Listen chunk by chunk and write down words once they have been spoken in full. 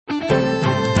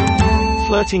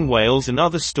Flirting whales and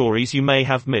other stories you may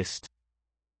have missed.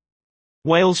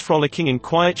 Whales frolicking in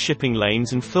quiet shipping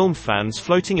lanes and film fans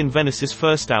floating in Venice's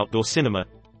first outdoor cinema.